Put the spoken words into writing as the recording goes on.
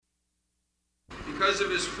because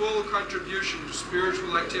of his full contribution to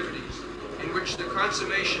spiritual activities, in which the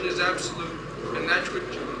consummation is absolute, and that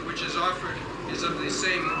which is offered is of the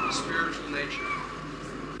same spiritual nature.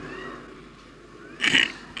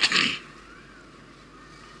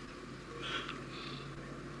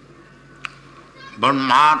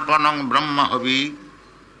 brahmārpaṇaṁ brahma havir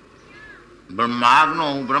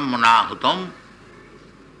brahmagnau brahmaṇā hutam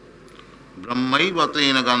brahmaiva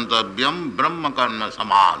tena gantavyaṁ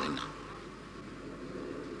brahma-karma-samādhinā.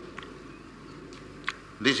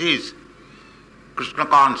 This is Kṛṣṇa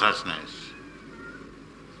consciousness.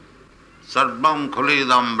 Sarvam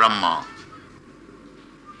khulidam brahma.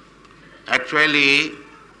 Actually,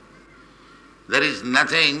 there is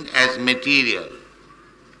nothing as material.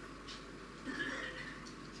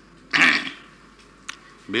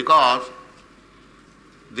 Because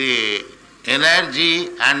the energy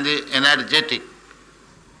and the energetic,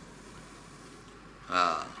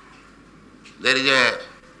 there is a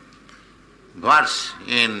verse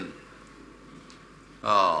in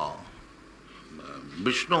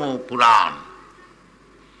Vishnu Puran,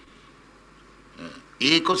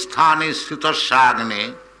 ekasthane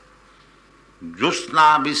sthitasagne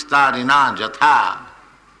josna vistarina jatha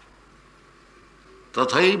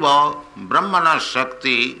tathaiva brahmana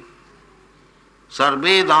shakti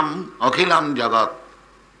sarvedam akhilam jagat.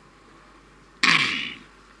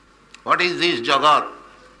 What is this jagat?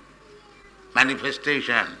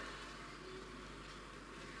 Manifestation.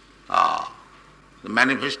 The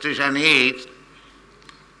manifestation is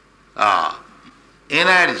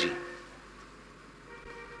energy.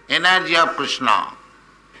 Energy of Kṛṣṇa.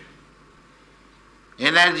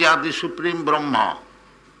 Energy of the Supreme Brahma.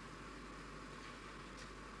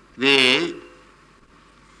 The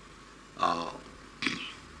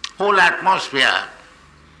whole atmosphere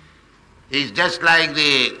is just like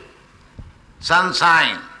the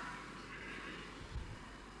sunshine.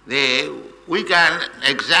 We can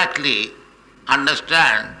exactly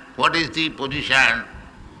understand what is the position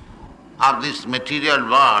of this material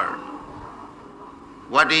world,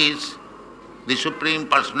 what is the Supreme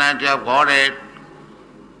Personality of Godhead,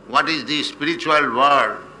 what is the spiritual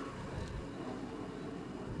world.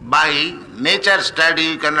 By nature study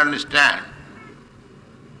you can understand.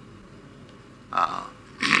 As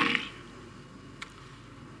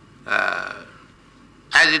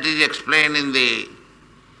it is explained in the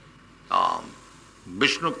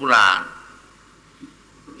Vishnu Puran,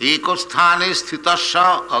 ekasthane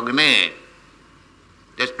sthitasya agne,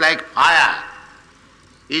 just like fire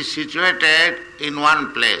is situated in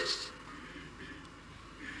one place.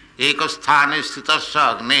 Ekasthane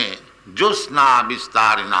sthitasya agne josna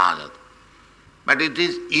vistarina, but it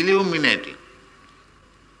is illuminating.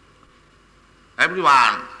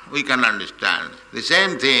 Everyone we can understand. The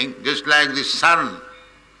same thing, just like the sun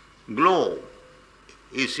glow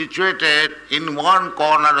is situated in one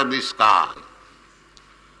corner of the sky,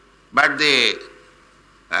 but the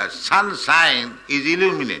sunshine is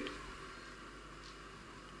illuminated.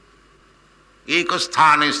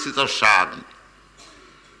 Ekasthane sthitasya agni.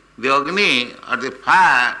 The agni or the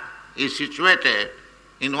fire is situated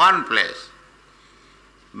in one place,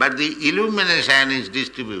 but the illumination is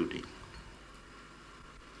distributing.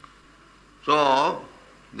 So,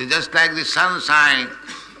 just like the sunshine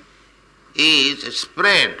is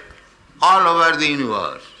spread all over the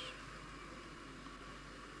universe.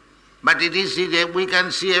 But it is, we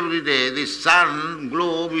can see every day the sun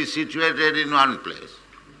globe is situated in one place.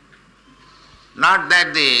 Not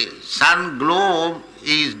that the sun globe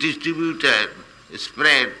is distributed,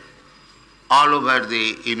 spread all over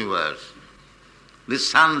the universe. The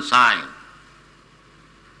sunshine.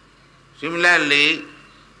 Similarly,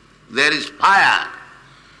 there is fire.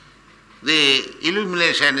 The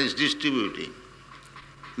illumination is distributing.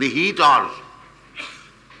 The heat also.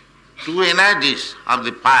 Two energies of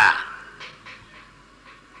the fire.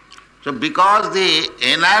 So because the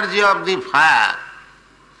energy of the fire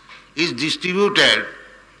is distributed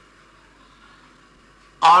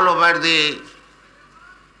all over the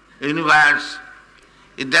universe,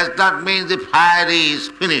 it does not mean the fire is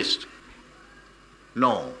finished.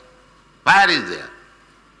 No. Fire is there.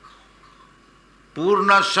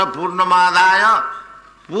 Purnasya purnamadaya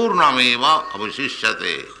purnameva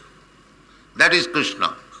avasishyate. That is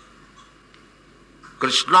Kṛṣṇa.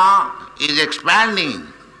 Kṛṣṇa is expanding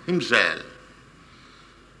himself,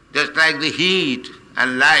 just like the heat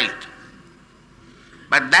and light.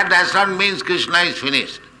 But that does not mean Kṛṣṇa is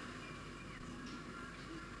finished.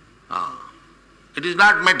 It is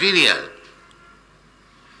not material.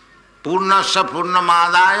 Purnasya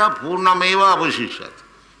purnamadaya purnameva avasishyate.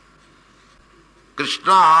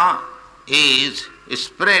 Kṛṣṇa is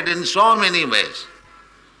spread in so many ways.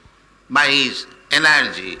 by his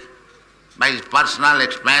energy, by his personal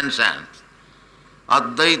expansion,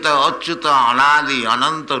 Advaita Achyuta Anadi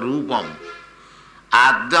Ananta Rupam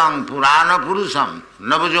Adyam Purana Purusam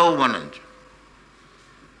Navajauvanancha.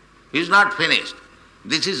 He is not finished.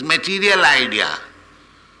 This is material idea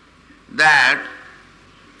that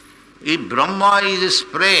if Brahma is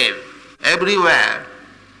spread everywhere,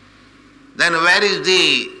 then where is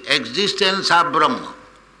the existence of Brahma?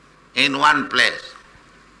 In one place.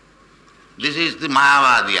 This is the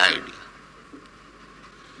Mayavadi idea.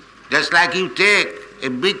 Just like you take a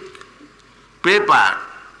big paper,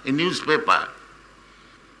 a newspaper,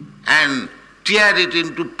 and tear it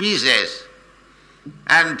into pieces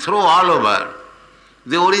and throw all over,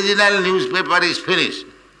 the original newspaper is finished.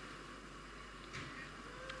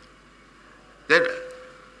 That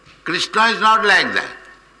Kṛṣṇa is not like that.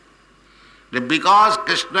 Because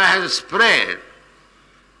Kṛṣṇa has spread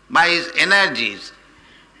by his energies,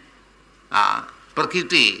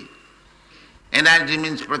 Prakriti, energy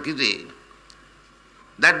means Prakriti,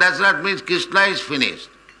 that does not mean Kṛṣṇa is finished.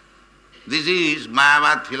 This is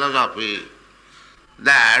Mayavad philosophy,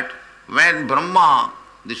 that when Brahma,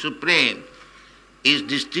 the Supreme, is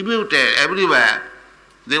distributed everywhere,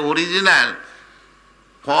 the original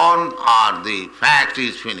form or the fact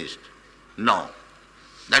is finished. No,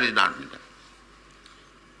 that is not it.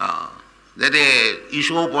 That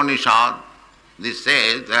Ishopanishad, this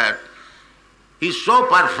says that he is so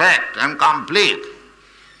perfect and complete.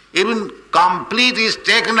 Even complete is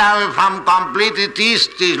taken away from complete, it is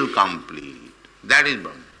still complete. That is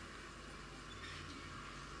Brahma.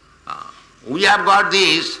 We have got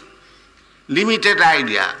this limited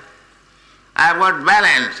idea. I have got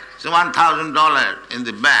balance, so $1,000 in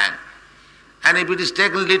the bank, and if it is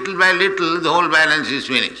taken little by little, the whole balance is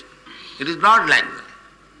finished. It is not like that.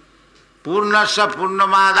 Purnasya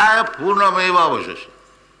purnamadaya purnamaiva avashasya.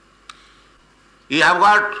 You have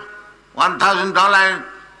got $1,000,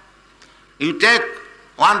 you take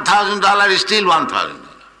 $1,000 is still $1,000.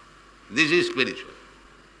 This is spiritual.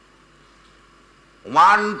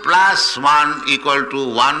 1 plus 1 equal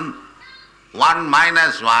to 1, 1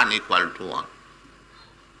 minus 1 equal to 1.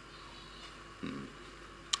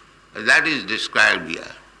 That is described here.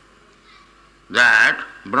 That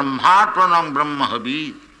brahmārpaṇaṁ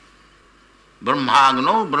havir,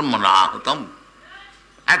 brahmagnau hutam.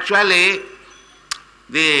 Actually,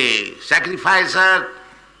 the sacrificer,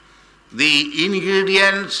 the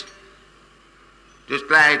ingredients, just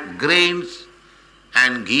like grains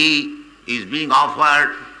and ghee, is being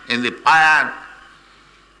offered in the fire.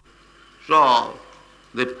 So,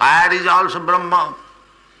 the fire is also Brahma.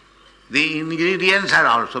 The ingredients are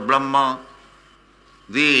also Brahma.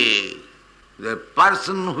 The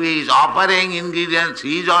person who is offering ingredients,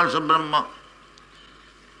 he is also Brahma.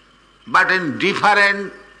 But in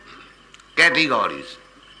different categories.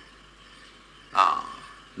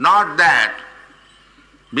 Not that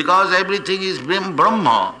because everything is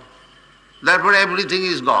Brahma, therefore everything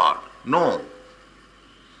is God. No.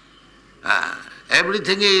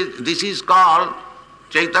 Everything is, this is called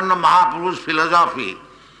Chaitanya Mahaprabhu's philosophy,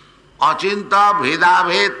 achinta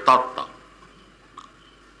bhedabhed tattva.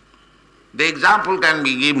 The example can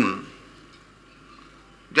be given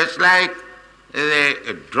just like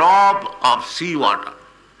a drop of sea water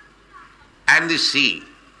and the sea.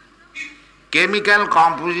 Chemical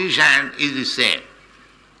composition is the same.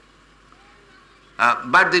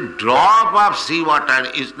 But the drop of sea water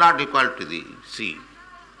is not equal to the sea.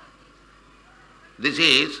 This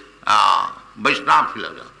is Vaishnava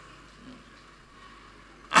philosophy.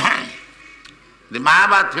 The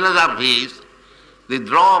Mayavad philosophy is the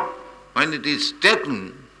drop, when it is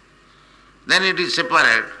taken, then it is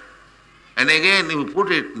separate, and again you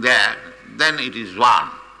put it there, then it is one.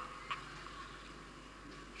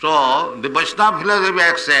 So the Vaishnava philosophy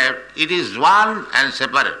accepts it is one and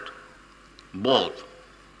separate, both.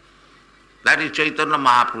 That is Chaitanya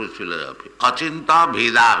Mahaprabhu's philosophy. Achinta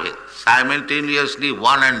bhedabhed, simultaneously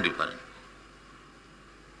one and different.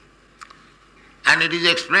 And it is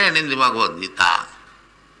explained in the Bhagavad Gita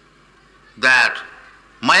that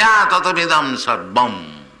Maya tatamidam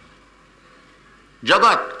sarvam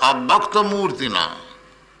jagat abhakta murtina.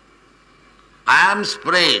 I am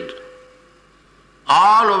spread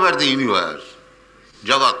all over the universe.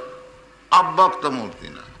 Jagat abhakta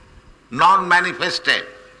murtina, non-manifested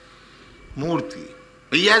murti.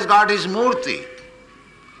 He has got his murti.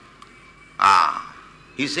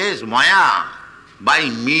 He says Maya, by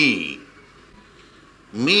me.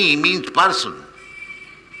 Me means person.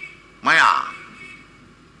 Maya.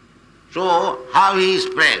 So how he is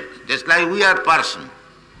spread? Just like we are person.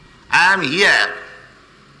 I am here,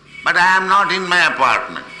 but I am not in my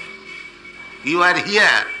apartment. You are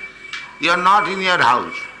here, you are not in your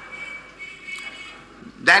house.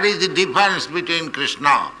 That is the difference between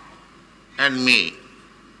Kṛṣṇa and me.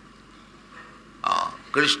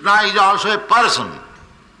 Kṛṣṇa is also a person.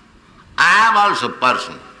 I am also a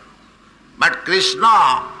person. But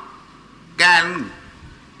Kṛṣṇa can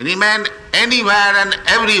remain anywhere and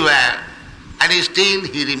everywhere, and still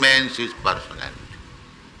he remains his personality.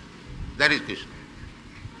 That is Kṛṣṇa.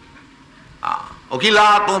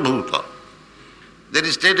 Akhilatma bhuta. That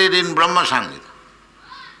is stated in Brahma-samādhinā.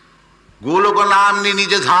 Golokanamni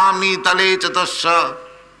nijadhamni tale chatasya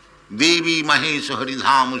devi mahesha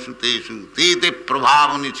haridhamu suteshu tete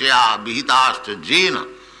prabhava nichaya vihitascha jena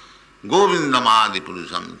govindamadi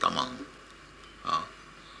purusham tamam.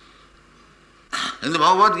 In the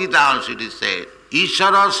Bhagavad Gita also it is said,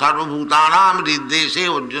 Ishara sarvabhutanam riddese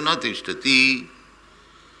arjuna tishtati.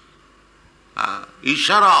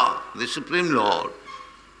 Ishara, the Supreme Lord,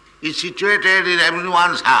 is situated in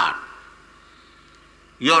everyone's heart.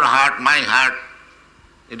 Your heart, my heart,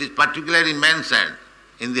 it is particularly mentioned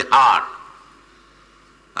in the heart.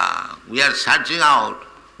 We are searching out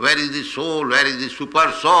where is the soul, where is the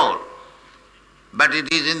super soul, but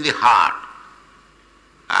it is in the heart.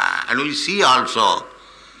 And we see also,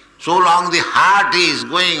 so long the heart is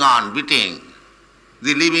going on beating,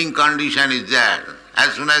 the living condition is there.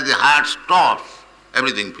 As soon as the heart stops,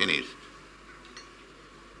 everything finished.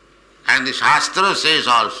 And the Shastra says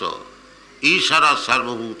also, Ishara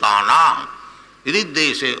sarvabhutanam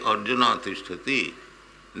riddese arjuna tishtati.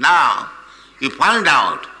 Now, you find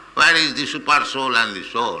out where is the super soul and the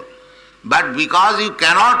soul. But because you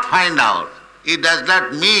cannot find out, it does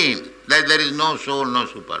not mean that there is no soul, no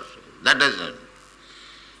super soul. That doesn't.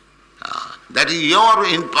 That is your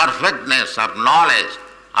imperfectness of knowledge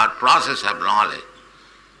or process of knowledge.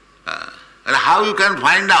 And how you can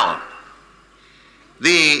find out?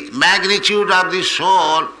 The magnitude of the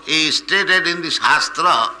soul is stated in the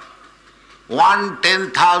Shastra,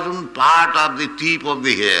 1/10,000 part of the tip of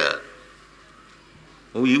the hair.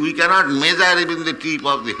 We cannot measure even the tip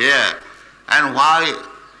of the hair. And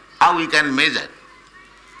how we can measure?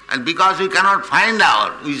 And because we cannot find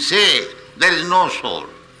out, we say there is no soul.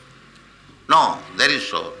 No, there is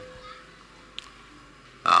soul.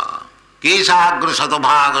 Kesagra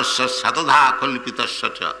satabhagasya satadha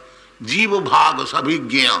kalpitasya cha jiva bhagas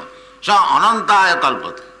abhigya sa anantaya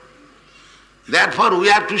kalpate. Therefore we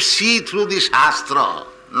have to see through the Shastra,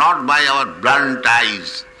 not by our blunt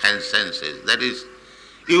eyes and senses. That is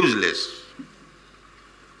useless.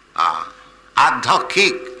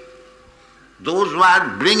 Adhyakik, those who are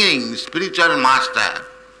bringing spiritual master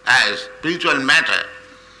as spiritual matter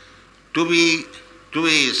to be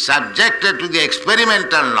subjected to the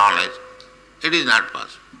experimental knowledge, it is not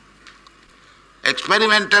possible.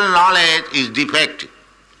 Experimental knowledge is defective.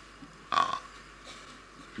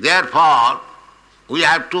 Therefore, we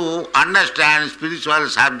have to understand spiritual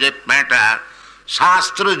subject matter,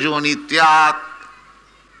 Shastra Jonityat,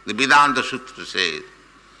 the Vedanta Sutra says.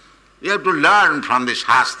 We have to learn from the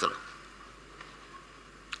Shastra.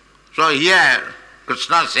 So here,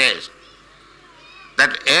 Kṛṣṇa says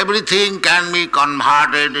that everything can be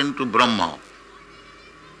converted into Brahma.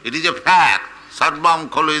 It is a fact. Sarvam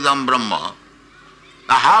kholu idam Brahma.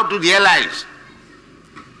 Now how to realize?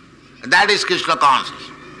 That is Kṛṣṇa consciousness.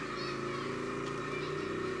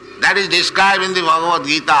 That is described in the Bhagavad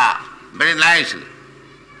Gita very nicely.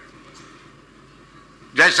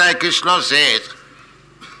 Just like Kṛṣṇa says,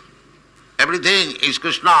 everything is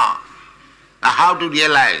Kṛṣṇa. Now how to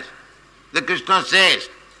realize? The Kṛṣṇa says,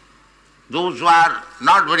 those who are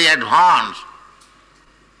not very advanced,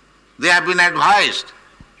 they have been advised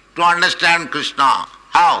to understand Kṛṣṇa.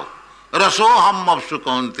 How? Rasoham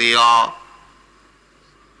apsukanteya.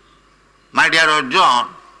 My dear Arjuna,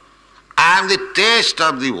 I am the taste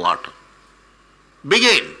of the water.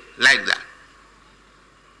 Begin like that.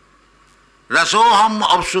 Rasoham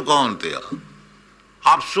apsukanteya.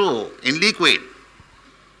 Apsu, in liquid.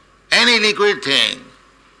 Any liquid thing,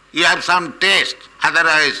 you have some taste.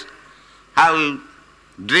 Otherwise, how you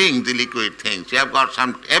drink the liquid things? You have got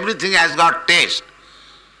some, everything has got taste.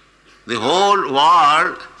 The whole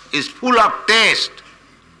world is full of taste.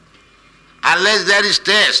 Unless there is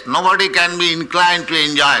taste, nobody can be inclined to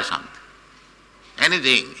enjoy something.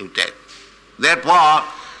 Anything you take. Therefore,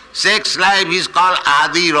 sex life is called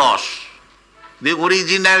Adi Ras, the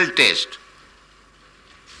original taste.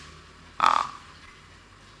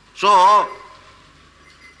 So,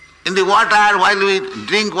 in the water, while we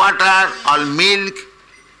drink water or milk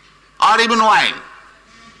or even wine,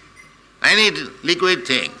 any liquid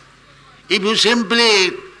thing, if you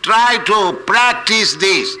simply try to practice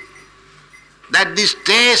this, that this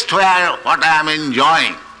taste where what I am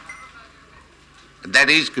enjoying, that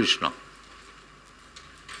is Kṛṣṇa.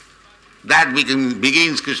 That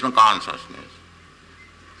begins Kṛṣṇa consciousness.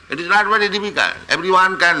 It is not very difficult.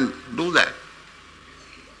 Everyone can do that.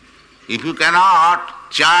 If you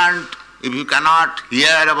cannot chant, if you cannot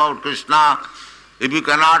hear about Kṛṣṇa, if you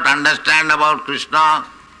cannot understand about Kṛṣṇa,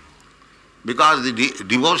 because the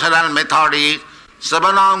devotional method is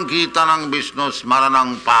Savanam Kirtanam Vishnu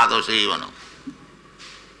Smaranam Pada Sevanam.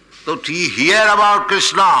 So to hear about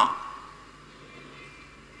Kṛṣṇa,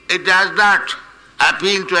 it does not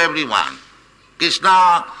appeal to everyone.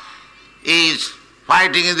 Kṛṣṇa is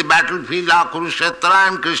fighting in the battlefield of Kurukshetra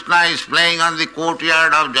and Kṛṣṇa is playing on the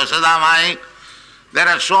courtyard of Jasodamai. There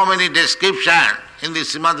are so many descriptions in the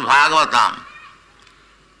Srimad Bhagavatam.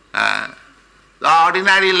 The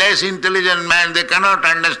ordinary less intelligent man, they cannot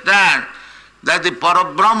understand that the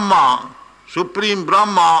Parabrahma, Supreme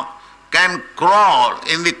Brahma, can crawl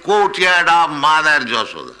in the courtyard of Mother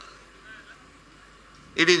Jasoda.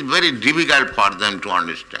 It is very difficult for them to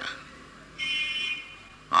understand.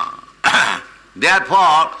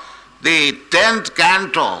 Therefore, the 10th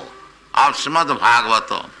canto of Srimad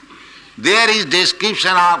Bhagavatam, there is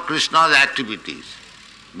description of Kṛṣṇa's activities.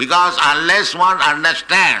 Because unless one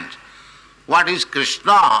understands what is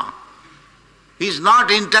Kṛṣṇa, he is not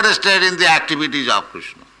interested in the activities of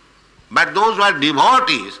Kṛṣṇa. But those who are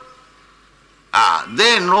devotees,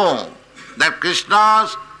 they know that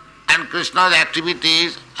Kṛṣṇa's and Kṛṣṇa's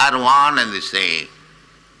activities are one and the same,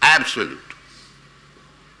 absolute.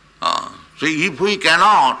 So if we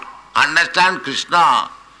cannot understand Kṛṣṇa,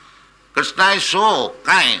 Kṛṣṇa is so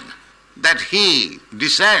kind that he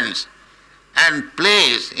descends and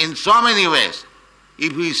plays in so many ways.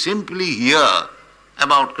 If we simply hear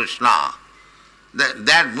about Kṛṣṇa,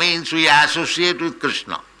 that means we associate with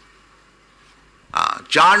Kṛṣṇa.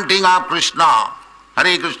 Chanting of Kṛṣṇa,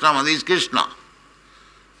 Hare Krishna, is Kṛṣṇa.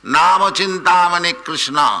 Nama Chintamani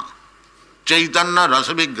Kṛṣṇa, Chaitanya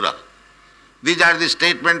Rasa Vigraha. These are the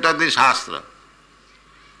statements of the Shastra.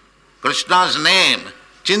 Kṛṣṇa's name,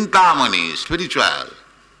 Chintamani, spiritual.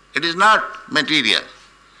 It is not material.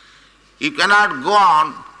 You cannot go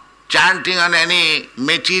on chanting on any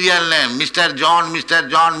material name, Mr. John, Mr.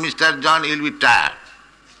 John, Mr. John, you will be tired.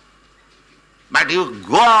 But you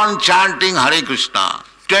go on chanting Hare Krishna,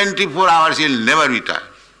 24 hours you will never be tired.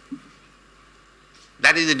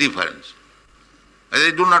 That is the difference.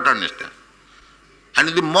 They do not understand. And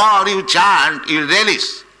the more you chant, you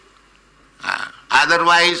relish.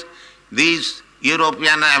 Otherwise, these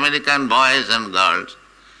European and American boys and girls,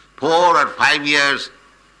 4 or 5 years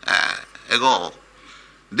ago,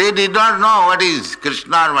 they did not know what is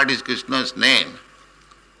Kṛṣṇa or what is Kṛṣṇa's name.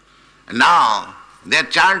 Now, they are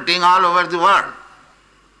chanting all over the world.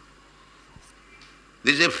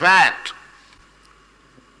 This is a fact.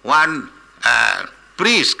 One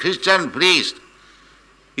priest, Christian priest,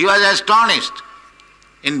 he was astonished.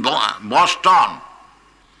 In Boston,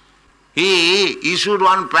 he issued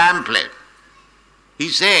one pamphlet. He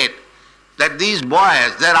said that these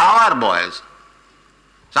boys, they are our boys.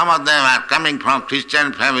 Some of them are coming from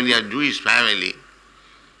Christian family or Jewish family.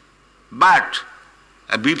 But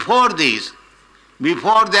before this,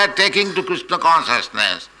 before they are taking to Kṛṣṇa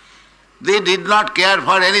consciousness, they did not care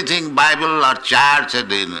for anything, Bible or church, or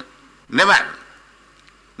never.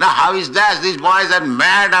 Now how is that? These boys are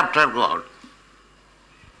mad after God.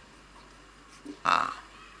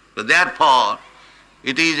 So therefore,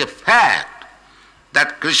 it is a fact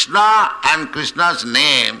that Kṛṣṇa and Kṛṣṇa's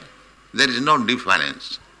name, there is no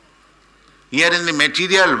difference. Here in the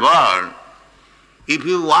material world, if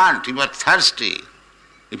you want, if you are thirsty,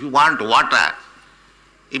 if you want water,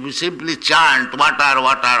 if you simply chant water,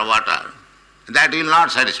 water, water, that will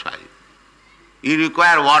not satisfy you. You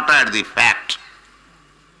require water, the fact.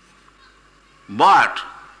 But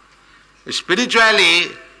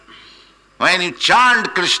spiritually, when you chant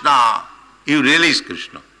Kṛṣṇa, you release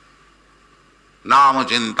Kṛṣṇa. Nama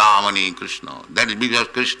Chintamani Kṛṣṇa. That is because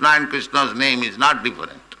Kṛṣṇa and Kṛṣṇa's name is not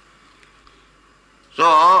different.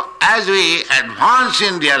 So, as we advance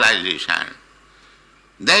in realization,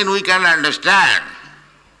 then we can understand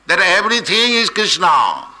that everything is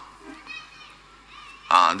Kṛṣṇa.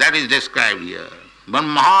 That is described here.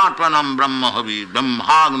 Brahmārpaṇaṁ, havir,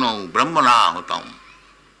 brahmagnau, brahmaṇā, hutam.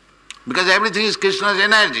 Because everything is Kṛṣṇa's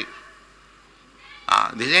energy.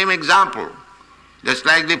 The same example, just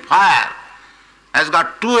like the fire has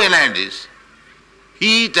got two energies,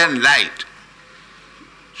 heat and light.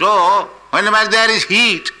 So, whenever there is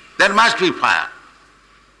heat, there must be fire.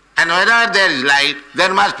 And whenever there is light,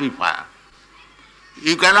 there must be fire.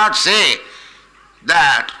 You cannot say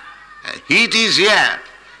that heat is here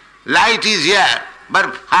light is here,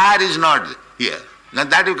 but fire is not here. Now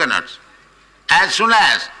that you cannot see. As soon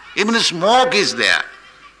as even smoke is there,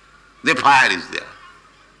 the fire is there.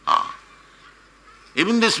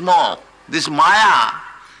 Even the smoke, this Maya,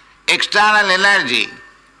 external energy,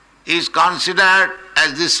 is considered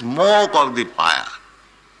as the smoke of the fire.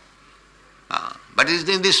 But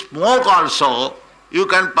in the smoke also you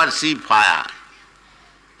can perceive fire.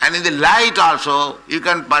 And in the light also you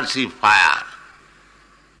can perceive fire.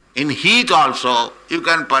 In heat also you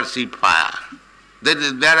can perceive fire.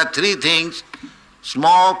 There are three things: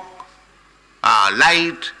 smoke,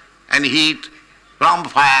 light and heat from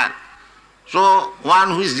fire. So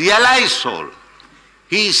one who is realized soul,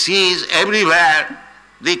 he sees everywhere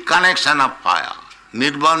the connection of fire.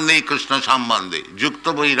 Nirbandhe Kṛṣṇa sambandhe,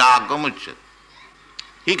 yukta vairāgam uchyate.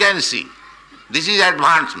 He can see. This is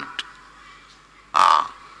advancement.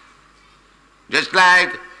 Just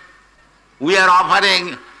like we are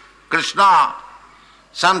offering Kṛṣṇa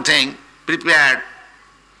something prepared,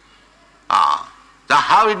 so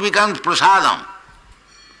how it becomes prasadam.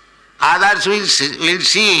 Others will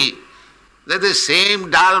see that the same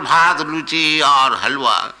dal bhat, luchi or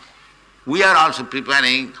halwa, we are also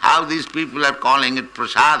preparing, how these people are calling it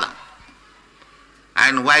prasadam.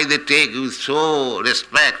 And why they take with so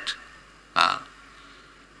respect.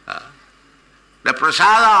 The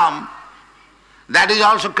prasadam, that is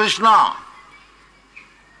also Kṛṣṇa.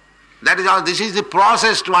 That is all. This is the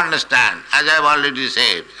process to understand, as I have already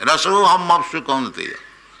said. Rasoham apsu kaunteya.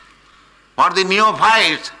 For the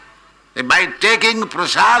neophytes, by taking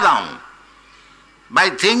prasadam, by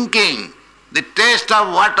thinking the taste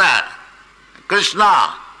of water,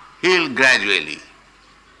 Kṛṣṇa, he will gradually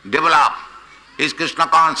develop his Kṛṣṇa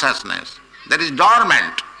consciousness. That is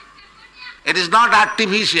dormant. It is not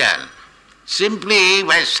artificial. Simply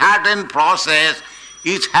by certain process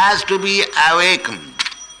it has to be awakened.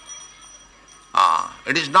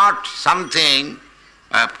 It is not something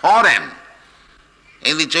foreign.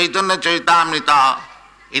 In the Chaitanya Charitamrita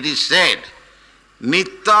it is said,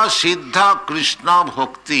 Nitya Siddha Kṛṣṇa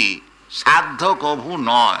Bhakti Sadha Kabhu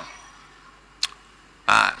Noy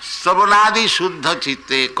Savanadi Shuddha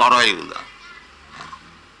Chitte Karayuda.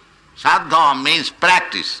 Sadha means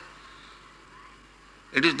practice.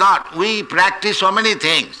 It is not. We practice so many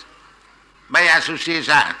things by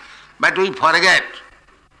association, but we forget.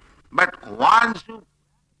 But once you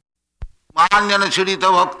Manyana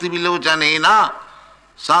Churita Bhakti Vilochanena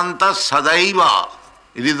Santa Sadaiva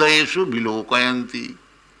Hridayeshu Vilokayanti.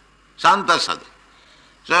 Santa Sada.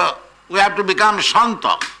 So we have to become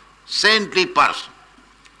Santa, saintly person,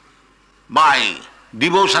 by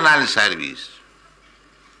devotional service.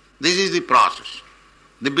 This is the process.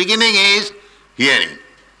 The beginning is hearing.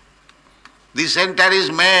 This center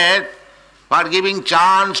is made for giving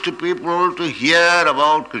chance to people to hear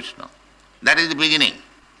about Kṛṣṇa. That is the beginning.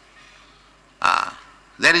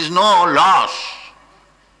 There is no loss.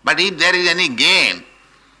 But if there is any gain,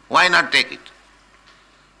 why not take it?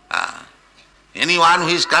 Anyone who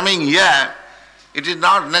is coming here, it is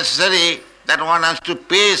not necessary that one has to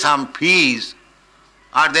pay some fees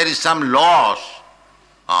or there is some loss.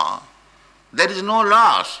 There is no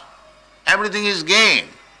loss. Everything is gain,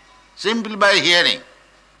 simply by hearing.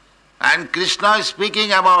 And Kṛṣṇa is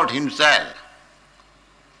speaking about himself.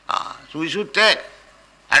 So we should take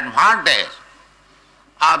advantage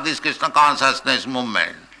of this Kṛṣṇa consciousness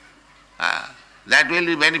movement. That will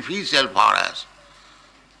be beneficial for us.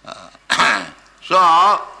 So,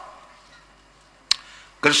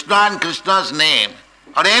 Kṛṣṇa and Kṛṣṇa's name,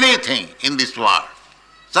 or anything in this world,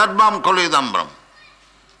 Sarvam Khalidam Brahma,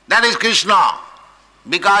 that is Kṛṣṇa,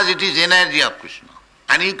 because it is energy of Kṛṣṇa.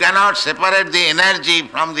 And you cannot separate the energy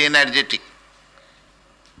from the energetic.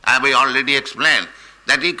 I have already explained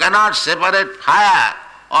that you cannot separate fire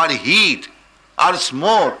or heat or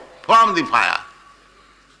smoke from the fire,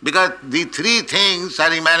 because the three things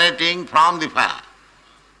are emanating from the fire.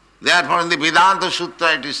 Therefore in the Vedanta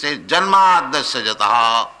Sutra it is said, Janmadasya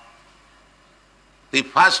jataha. The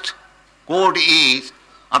first quote is,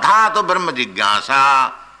 Athato Brahma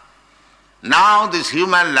Jigyasa. Now this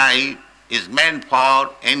human life is meant for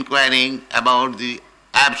inquiring about the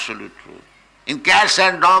absolute truth. In cats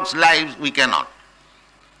and dogs' lives we cannot.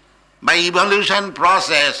 By evolution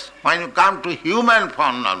process, when you come to human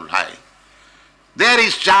form of life, there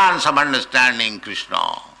is chance of understanding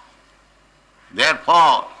Kṛṣṇa.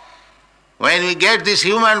 Therefore, when we get this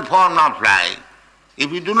human form of life,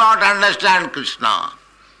 if you do not understand Kṛṣṇa,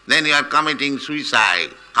 then you are committing suicide,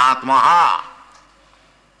 atmaha,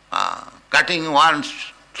 cutting one's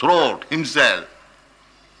throat himself.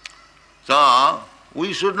 So,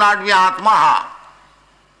 we should not be atmaha.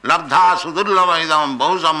 labdha sudurlabhaidam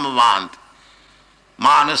bahusambhavanti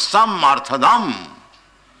manasam arthadam.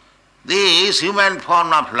 This human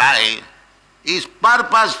form of life is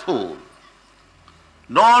purposeful.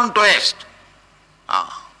 Don't waste.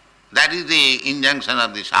 That is the injunction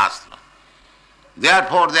of the Shastra.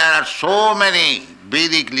 Therefore, there are so many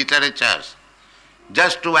Vedic literatures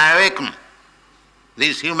just to awaken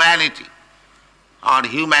this humanity or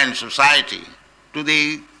human society to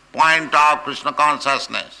the point of Krishna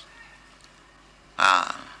consciousness,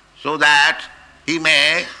 so that he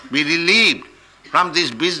may be relieved from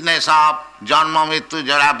this business of janma mrityu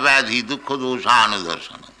jara vyadhi dukkha dosha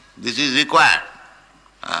anudarsana. This is required.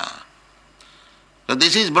 So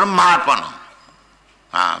this is brahmārpaṇaṁ.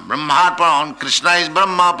 Brahmārpaṇaṁ, Kṛṣṇa is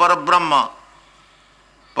Brahma, Parabrahma.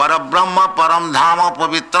 Parabrahma, Param Dhama,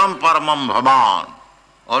 Pavitram, Paramam Bhavan.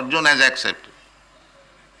 Arjuna has accepted.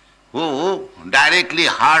 Who directly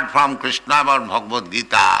heard from Kṛṣṇa about Bhagavad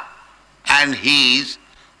Gita and his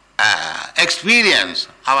experience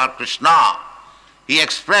about Kṛṣṇa, he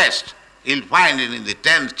expressed, you'll find it in the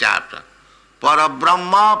 10th chapter,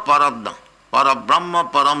 Parabrahma,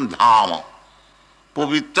 Param Dhama,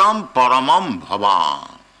 Pavitram, Paramam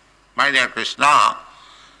Bhavan. My dear Kṛṣṇa,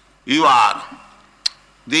 you are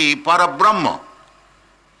the Parabrahma.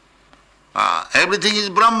 Everything is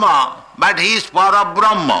Brahma, but he is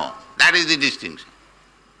Parabrahma. That is the distinction.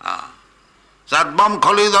 Sarvam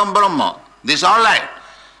khalidam Brahma. This is all right.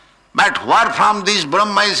 But where from this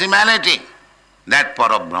Brahma is emanating? That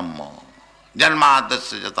Parabrahma.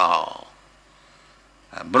 Janmadasya jataha.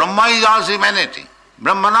 Brahma is also emanating.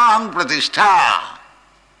 Brahmāṇaṁ pratishtha.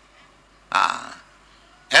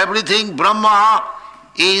 Everything Brahma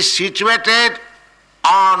is situated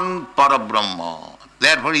on Parabrahma.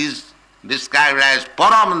 Therefore he is described as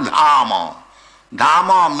Param Dhama.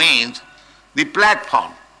 Dhama means the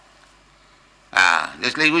platform.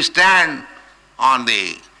 Just like we stand on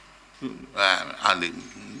the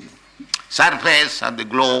surface of the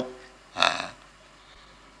globe.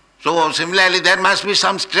 So similarly there must be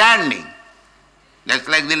some standing. Just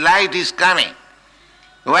like the light is coming.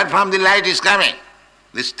 Where from the light is coming?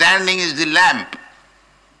 The standing is the lamp.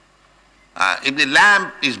 If the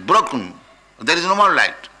lamp is broken, there is no more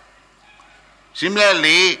light.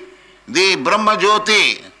 Similarly, the Brahma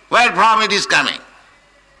Jyoti, where from it is coming?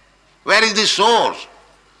 Where is the source?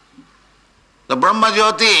 The Brahma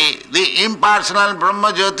Jyoti, the impersonal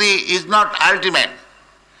Brahma Jyoti is not ultimate.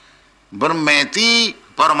 Brahmeti,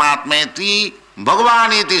 Paramatmeti,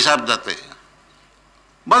 Bhagavaniti sabdate.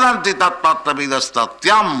 Badanti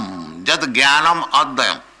tattvattavidastatyam jat jnanam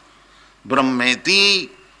adhyam. Brahmeti,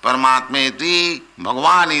 Paramatmeti,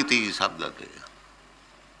 Bhagavaniti sabdate.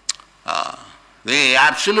 The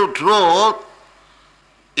absolute truth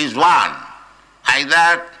is one.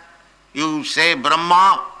 Either you say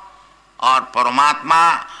Brahma or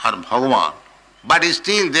Paramatma or Bhagavan, but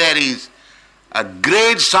still there is a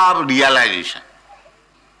grades of realization.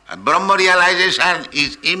 A Brahma realization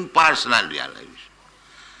is impersonal realization.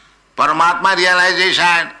 Paramatma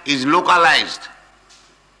realization is localized.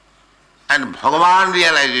 And Bhagavan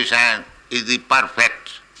realization is the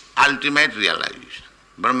perfect, ultimate realization.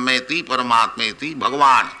 Brahmeti, Paramatmeti,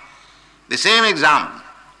 Bhagavan. The same example.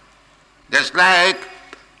 Just like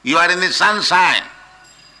you are in the sunshine,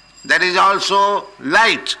 there is also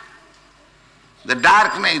light. The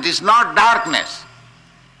darkness, it is not darkness.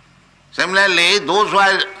 Similarly, those who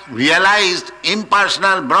have realized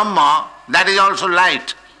impersonal Brahma, that is also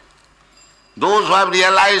light. Those who have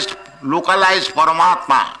realized localized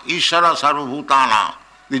Paramatma, Ishvara Sarvabhutana,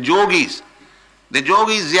 the yogis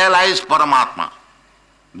realize Paramatma.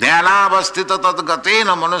 Dhyanavastita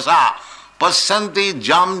tatgatena manasa pasyanti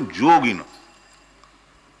jam yogino.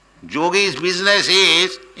 Yogi's business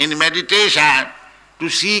is, in meditation, to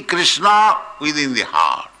see Kṛṣṇa within the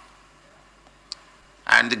heart.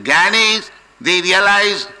 And the Jnanis, they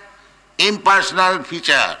realize impersonal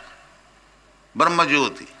feature, Brahma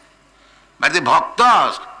Jyoti. But the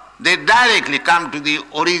Bhaktas, they directly come to the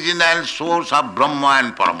original source of Brahma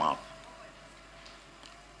and Paramatma.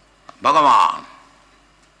 Bhagavan,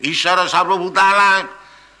 Ishvara Sarvabhutana,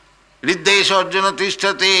 Riddesha Arjuna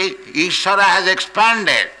Tishtati, Ishvara has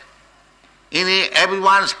expanded in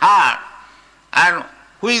everyone's heart. And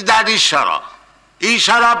who is that Ishvara?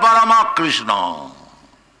 Ishvara Parama Kṛṣṇa.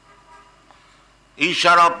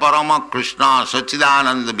 Ishvara Parama Kṛṣṇa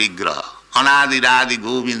Sachidananda Vigraha, Anadiradi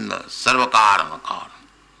Govinda, Sarvakarma.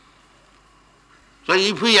 So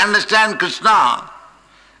if we understand Kṛṣṇa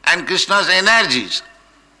and Kṛṣṇa's energies,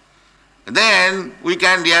 then we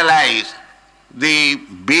can realize the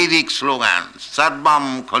Vedic slogan,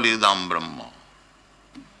 Sarvam Khalidam Brahma.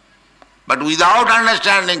 But without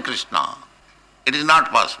understanding Kṛṣṇa, it is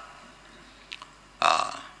not possible.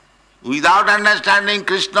 Without understanding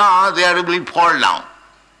Kṛṣṇa, there will be fall down.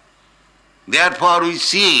 Therefore we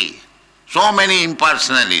see so many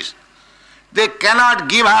impersonalists. They cannot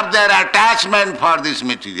give up their attachment for this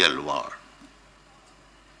material world.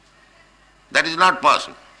 That is not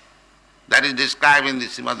possible. That is described in the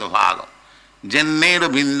Srimad Bhagavad. Jannera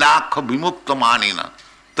vindakha vimukta manina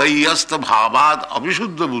tayyasta bhavad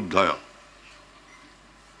avisuddha buddhaya.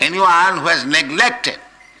 Anyone who has neglected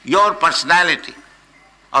your personality,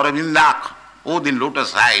 Aravindakha, the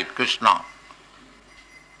lotus-eyed Kṛṣṇa.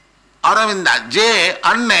 Aravinda, je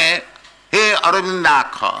anne he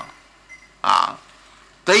Aravindakha,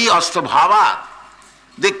 tai astabhava.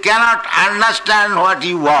 They cannot understand what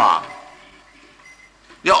you are.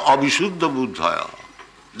 Your avisuddha buddhaya.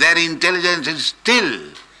 Their intelligence is still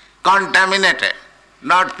contaminated,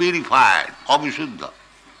 not purified, avisuddha.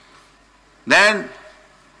 Then,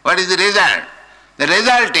 what is the result? The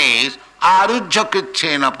result is arujya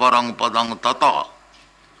kṛṣṇa parang padang tata.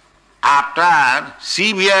 After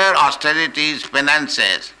severe austerities,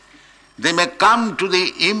 penances, they may come to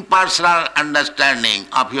the impersonal understanding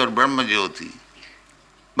of your Brahma-jyoti.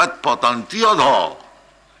 But patanti adho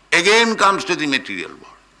again comes to the material world.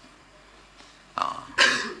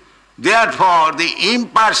 Therefore, the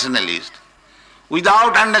impersonalist,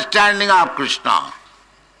 without understanding of Kṛṣṇa,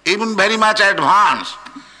 even very much advanced,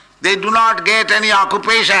 they do not get any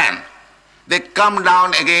occupation. They come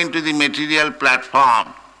down again to the material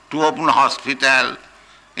platform to open hospital,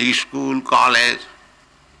 a school, college.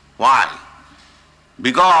 Why?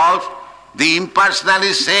 Because the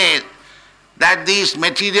impersonalist says that this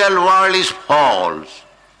material world is false.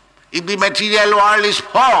 If the material world is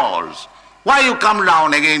false, why you come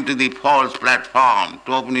down again to the false platform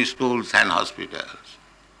to open schools and hospitals?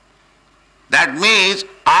 That means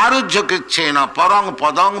arujya kṛṣṇa parang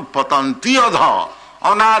padang patanti adha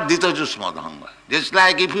anadita jusmadhanga. Just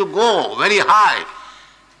like if you go very high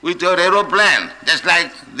with your aeroplane, just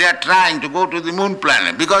like they are trying to go to the moon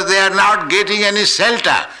planet, because they are not getting any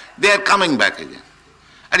shelter, they are coming back again.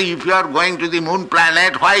 And if you are going to the moon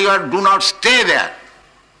planet, why you do not stay there?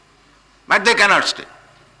 But they cannot stay.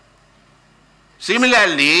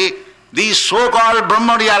 Similarly, the so-called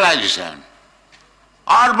Brahma realization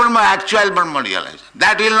or actual Brahma realization,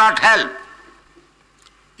 that will not help.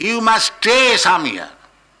 You must stay somewhere.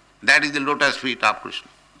 That is the lotus feet of Kṛṣṇa.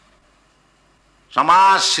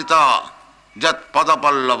 Samasita jat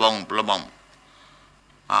padapallavam plabam.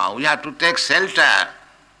 We have to take shelter.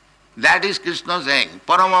 That is Kṛṣṇa saying,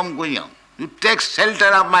 paramam guhyam. You take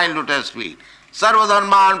shelter of my lotus feet.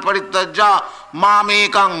 Sarvadharman parityajya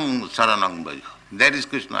mamekam saranam bhaja. That is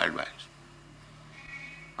Kṛṣṇa advice.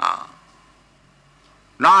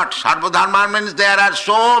 Not sarvadharman means there are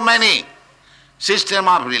so many systems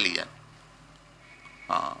of religion.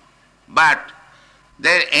 But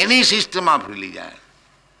there any system of religion,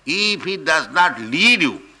 if it does not lead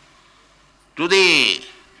you to the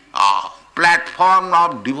platform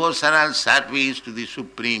of devotional service to the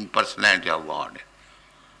Supreme Personality of God,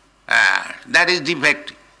 that is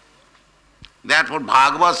defective. Therefore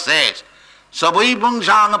Bhagavad says, Savai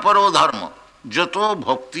Pungsang Paro Dharma Jato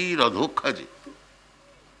Bhakti Radhukhaji.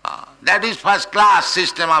 That is first class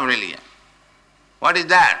system of religion. What is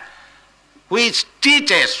that? Which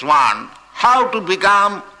teaches one how to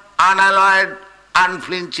become unalloyed,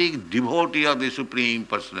 unflinching devotee of the Supreme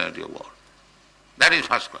Personality of God. That is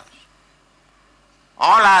first class.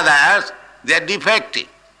 All others, they are defective.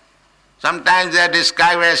 Sometimes they are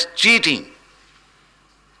described as cheating.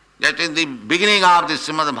 That in the beginning of the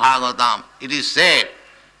Srimad Bhagavatam, it is said,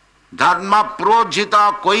 Dharma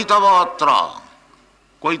projita koitava atra.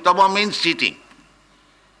 Koitava means cheating.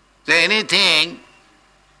 So anything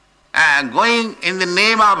going in the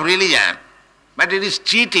name of religion, but it is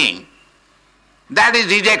cheating, that is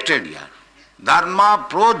rejected here. Dharma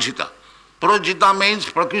projita. Projita means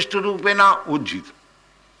prakishta rupena ujjita.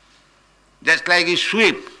 Just like you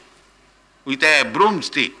sweep with a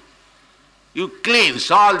broomstick, you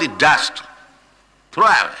cleanse all the dust, throw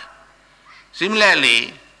away.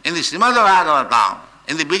 Similarly, in the Srimad Bhagavatam,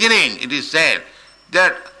 in the beginning it is said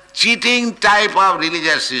that cheating type of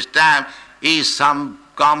religious system is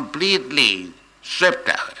completely swept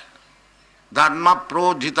away. Dharma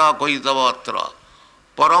projita koitavatra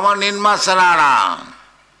parama nirmasarana.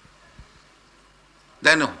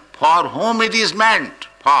 Then for whom it is meant?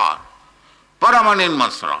 For parama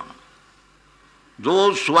nirmasarana.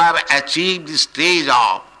 Those who have achieved the stage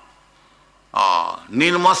of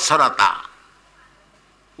nirmasarata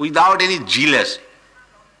without any jealousy.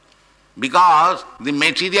 Because the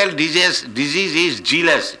material disease is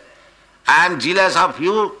jealousy. I am jealous of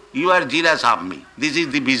you, you are jealous of me. This is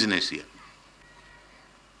the business here.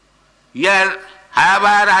 Here,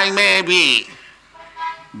 however I may be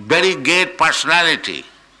very great personality,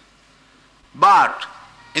 but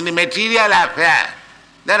in the material affair,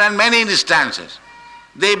 there are many instances.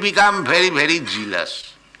 They become very, very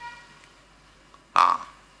jealous.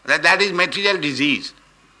 That is material disease.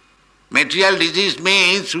 Material disease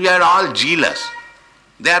means we are all jealous.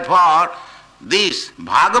 Therefore, this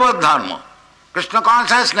Bhagavad Dharma, Krishna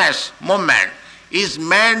consciousness movement, is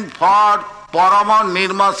meant for Parama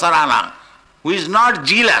Nirma Sarana, who is not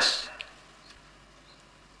jealous.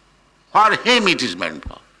 For him it is meant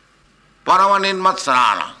for. Parama Nirma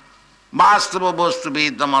Sarana, Vastava Bostu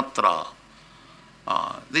Vidamatra.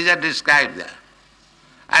 These are described there.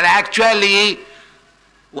 And actually,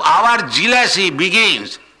 our jealousy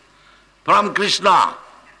begins from Kṛṣṇa.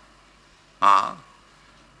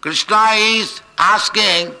 Kṛṣṇa is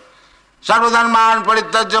asking, Sarvadharman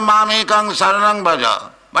parityajya mamekang saranang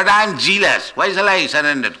bhaja. But I am jealous. Why shall I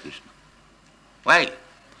surrender to Kṛṣṇa? Why?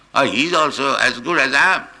 He is also as good as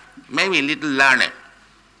I am. Maybe a little learned.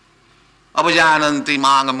 Abhajananti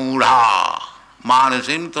māgamūಢā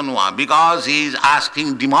mānasim tanua. Because he is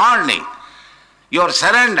asking, demanding your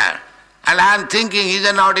surrender. And I am thinking he is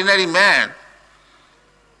an ordinary man.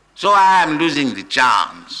 So I am losing the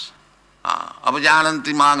chance.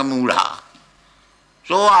 Abhajananti māgamūಢā.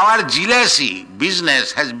 So our jealousy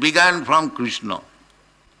business has begun from Kṛṣṇa.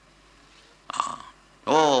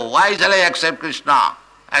 Why shall I accept Kṛṣṇa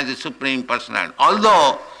as the Supreme Personality?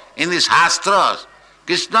 Although in the Shastras,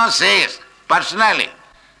 Kṛṣṇa says personally,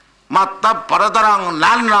 Matta paratarang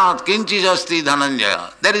nannat kinchijasti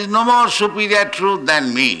dhananjaya. There is no more superior truth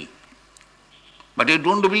than me. But you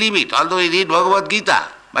don't believe it, although you read Bhagavad Gita,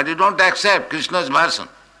 but you don't accept Kṛṣṇa's version.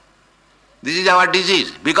 This is our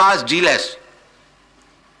disease, because jealous.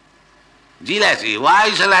 Jealousy. Why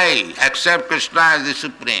shall I accept Kṛṣṇa as the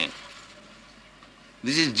Supreme?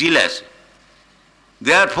 This is jealousy.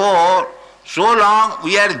 Therefore, so long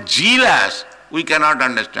we are jealous, we cannot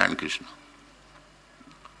understand Kṛṣṇa.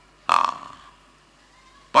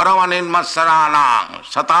 Paramaninmasaranam,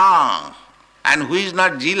 satang. And who is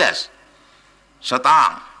not jealous?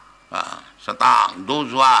 Satang. Satang.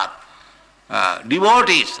 Those who are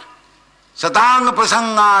devotees. Satang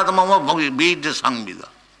prasangat mama bija sangvida.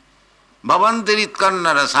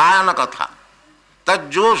 Bhavantiritkanna rasayana katha.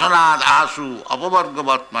 Tajjosanad asu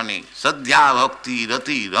apavargavatmani sadhya bhakti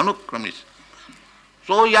rati ranukramis.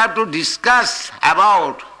 So you have to discuss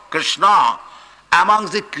about Kṛṣṇa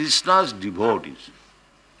amongst the Kṛṣṇa's devotees,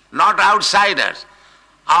 not outsiders.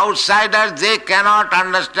 Outsiders, they cannot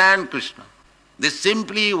understand Kṛṣṇa. They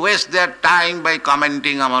simply waste their time by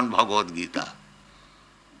commenting on Bhagavad Gita.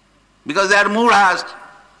 Because they are mūಢās,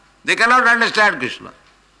 they cannot understand Kṛṣṇa.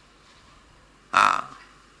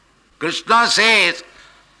 Kṛṣṇa says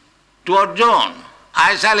to Arjuna,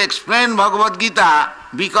 I shall explain Bhagavad Gita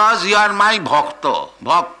because you are my bhakta.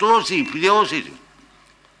 Bhaktosi, priyosi.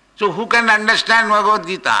 So who can understand Bhagavad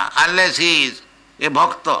Gita unless he is a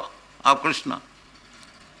bhakta of Kṛṣṇa?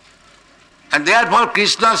 And therefore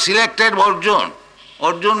Kṛṣṇa selected Arjuna.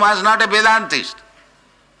 Arjuna was not a Vedantist.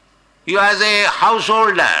 He was a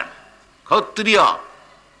householder, Kshatriya,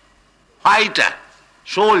 fighter,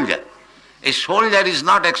 soldier. A soldier is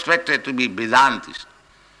not expected to be Vedantist.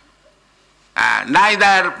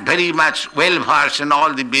 Neither very much well versed in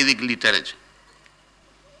all the Vedic literature.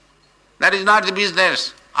 That is not the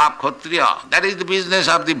business of Kshatriya, that is the business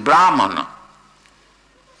of the brahmana.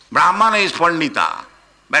 Brahmana is Pandita,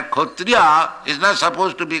 but Kshatriya is not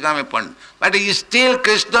supposed to become a Pandita. But he still,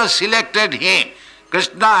 Kṛṣṇa selected him.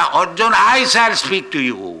 Kṛṣṇa, Arjuna, I shall speak to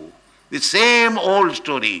you. The same old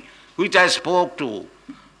story which I spoke to.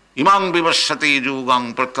 Imang vivasati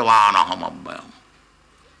yugang prattavanaham abhayam.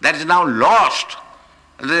 That is now lost.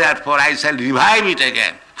 Therefore I shall revive it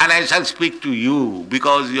again. And I shall speak to you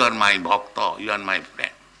because you are my bhakta, you are my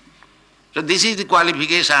friend. So this is the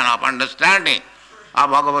qualification of understanding of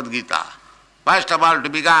Bhagavad Gita. First of all, to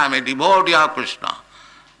become a devotee of Kṛṣṇa.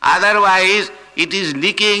 Otherwise, it is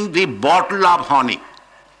licking the bottle of honey.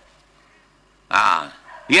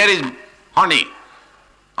 Here is honey.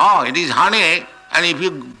 Oh, it is honey, and if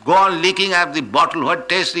you go on licking at the bottle, what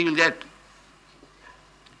taste you will get?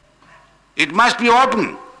 It must be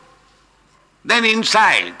open. Then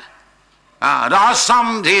inside,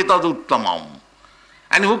 rasam dhetaduttamam.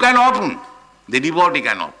 And who can open? The devotee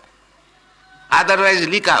can open. Otherwise,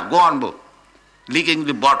 lick up, go on, licking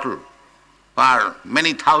the bottle for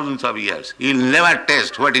many thousands of years. You will never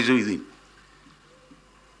taste what is within.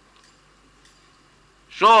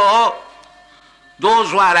 So,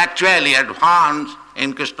 those who are actually advanced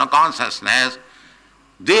in Krishna consciousness,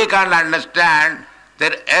 they can understand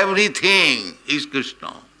that everything is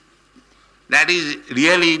Krishna. That is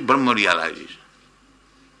really Brahma realization.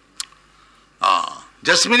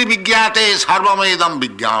 Jasmini vigyate sarvamedam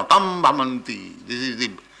vigyatam bhamanti. This is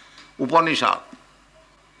the Upanishad.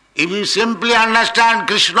 If you simply understand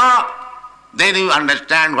Krishna, then you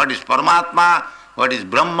understand what is Paramatma, what is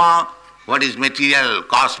Brahma, what is material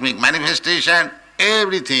cosmic manifestation,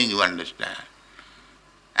 everything you understand.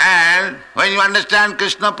 And when you understand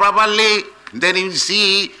Krishna properly, then you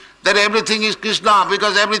see that everything is Krishna,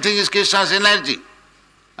 because everything is Krishna's energy.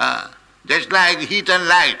 Just like heat and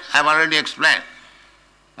light, I have already explained.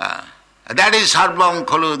 That is sarvam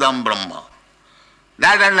khaludam Brahma.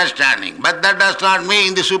 That understanding. But that does not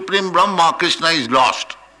mean the Supreme Brahma, Krishna, is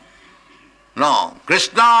lost. No.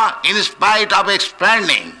 Krishna, in spite of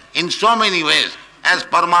expanding in so many ways, as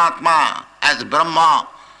Paramatma, as Brahma,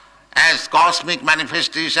 as cosmic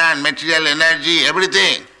manifestation, material energy,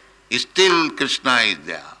 everything, still Krishna is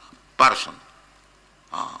there, person.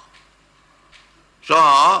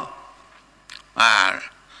 So,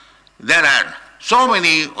 there are so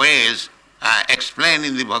many ways explained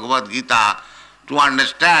in the Bhagavad Gita to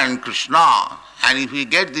understand Kṛṣṇa, and if we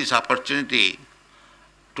get this opportunity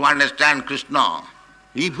to understand Kṛṣṇa,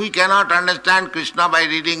 if we cannot understand Kṛṣṇa by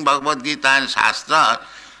reading Bhagavad Gita and Shastra,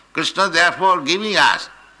 Kṛṣṇa therefore giving us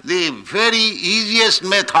the very easiest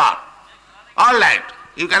method. All right,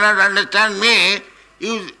 you cannot understand me,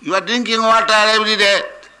 you are drinking water every day,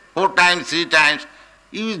 4 times, 3 times,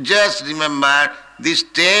 you just remember this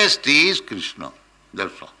taste is Kṛṣṇa.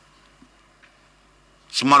 That's all.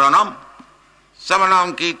 Smaranam.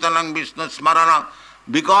 Samanam Kirtanam Vishnu Smaranam.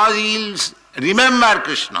 Because you will remember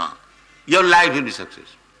Kṛṣṇa, your life will be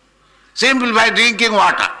successful. Simply by drinking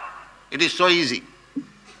water. It is so easy.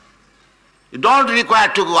 You don't require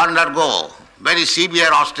to undergo very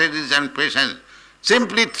severe austerities and patience.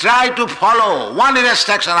 Simply try to follow one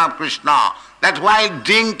instruction of Kṛṣṇa, that while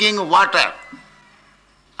drinking water,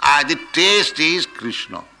 the taste is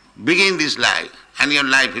Kṛṣṇa. Begin this life and your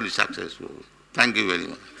life will be successful. Thank you very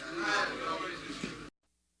much.